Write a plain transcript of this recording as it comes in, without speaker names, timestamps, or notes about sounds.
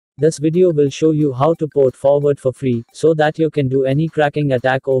This video will show you how to port forward for free, so that you can do any cracking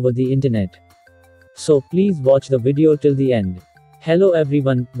attack over the internet. So please watch the video till the end. Hello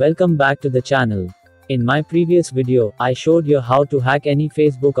everyone, welcome back to the channel. In my previous video, I showed you how to hack any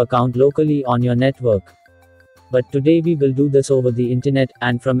Facebook account locally on your network. But today we will do this over the internet,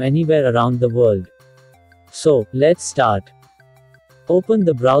 and from anywhere around the world. So, let's start. Open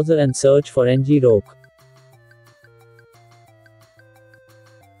the browser and search for ngrok.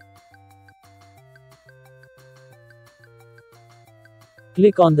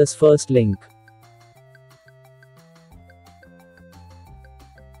 Click on this first link.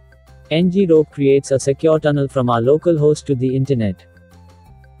 ngrok creates a secure tunnel from our local host to the internet.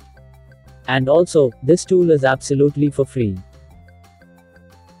 And also, this tool is absolutely for free.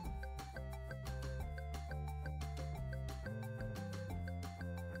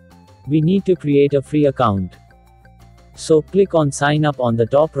 We need to create a free account. So click on sign up on the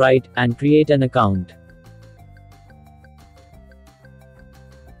top right, and create an account.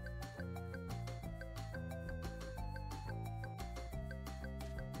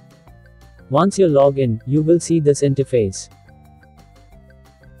 Once you log in, you will see this interface.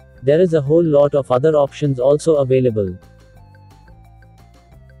 There is a whole lot of other options also available.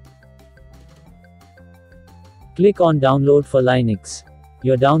 Click on download for Linux.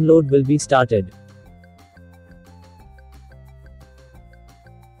 Your download will be started.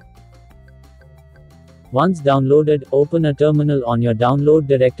 Once downloaded, open a terminal on your download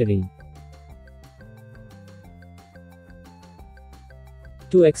directory.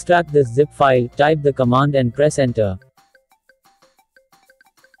 To extract this zip file, type the command and press enter.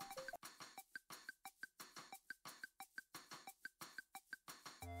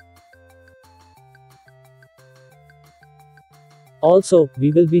 Also,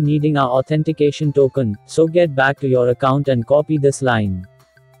 we will be needing our authentication token, so get back to your account and copy this line.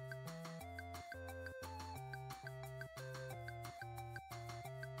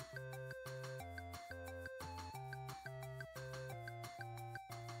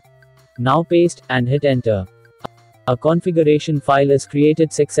 Now paste, and hit enter. A configuration file is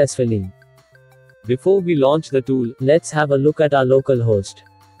created successfully. Before we launch the tool, let's have a look at our local host.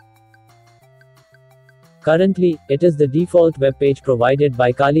 Currently, it is the default web page provided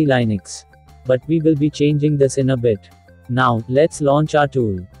by Kali Linux. But we will be changing this in a bit. Now, let's launch our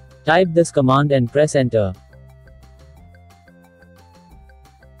tool. Type this command and press enter.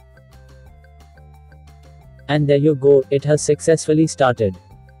 And there you go, it has successfully started.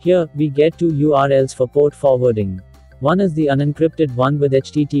 Here, we get two URLs for port forwarding. One is the unencrypted one with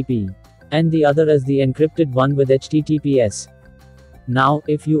HTTP. And the other is the encrypted one with HTTPS. Now,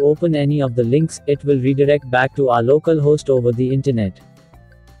 if you open any of the links, it will redirect back to our local host over the internet.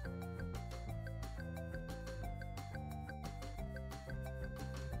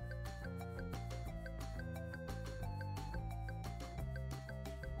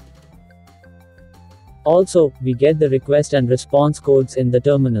 Also, we get the request and response codes in the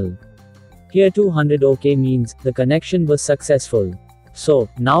terminal. Here 200 OK means the connection was successful. So,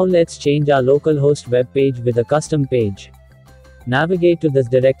 now let's change our localhost web page with a custom page. Navigate to this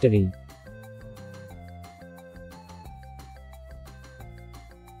directory.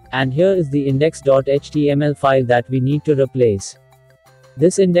 And here is the index.html file that we need to replace.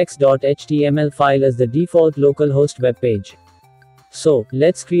 This index.html file is the default localhost web page. So,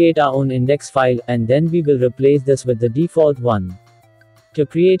 let's create our own index file, and then we will replace this with the default one. To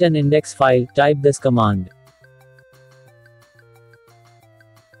create an index file, type this command.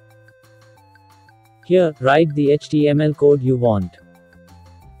 Here, write the HTML code you want.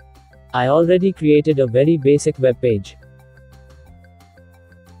 I already created a very basic web page.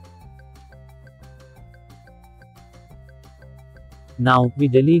 Now, we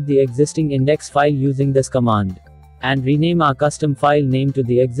delete the existing index file using this command. And rename our custom file name to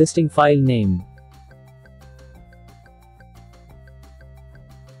the existing file name.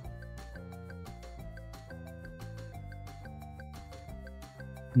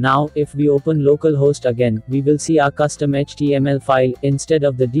 Now, if we open localhost again, we will see our custom HTML file, instead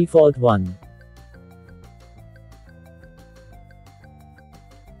of the default one.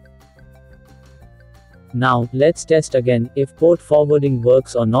 Now, let's test again, if port forwarding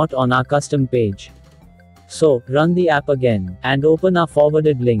works or not on our custom page. So, run the app again, and open our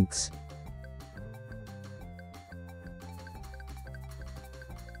forwarded links.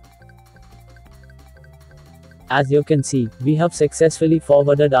 As you can see, we have successfully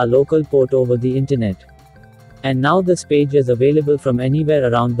forwarded our local port over the internet. And now this page is available from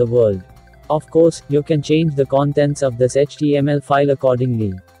anywhere around the world. Of course, you can change the contents of this HTML file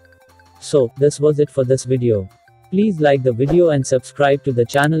accordingly. So, this was it for this video. Please like the video and subscribe to the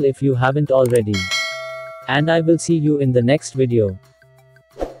channel if you haven't already. And I will see you in the next video.